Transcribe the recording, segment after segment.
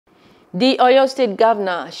The Oyo State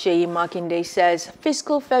Governor, Seyi Makinde, says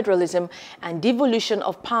fiscal federalism and devolution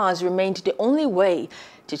of powers remained the only way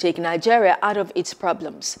to take Nigeria out of its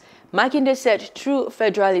problems. Makinde said true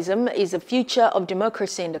federalism is the future of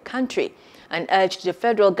democracy in the country and urged the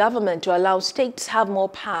federal government to allow states have more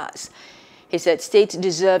powers. He said states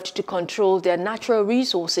deserved to control their natural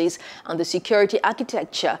resources and the security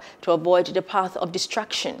architecture to avoid the path of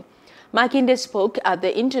destruction. Makinde spoke at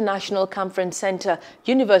the International Conference Center,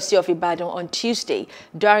 University of Ibadan on Tuesday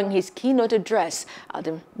during his keynote address at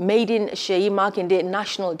the maiden Seyi Makinde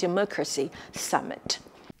National Democracy Summit.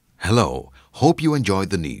 Hello, hope you enjoyed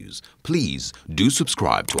the news. Please do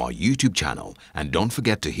subscribe to our YouTube channel and don't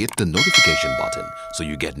forget to hit the notification button so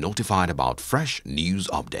you get notified about fresh news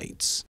updates.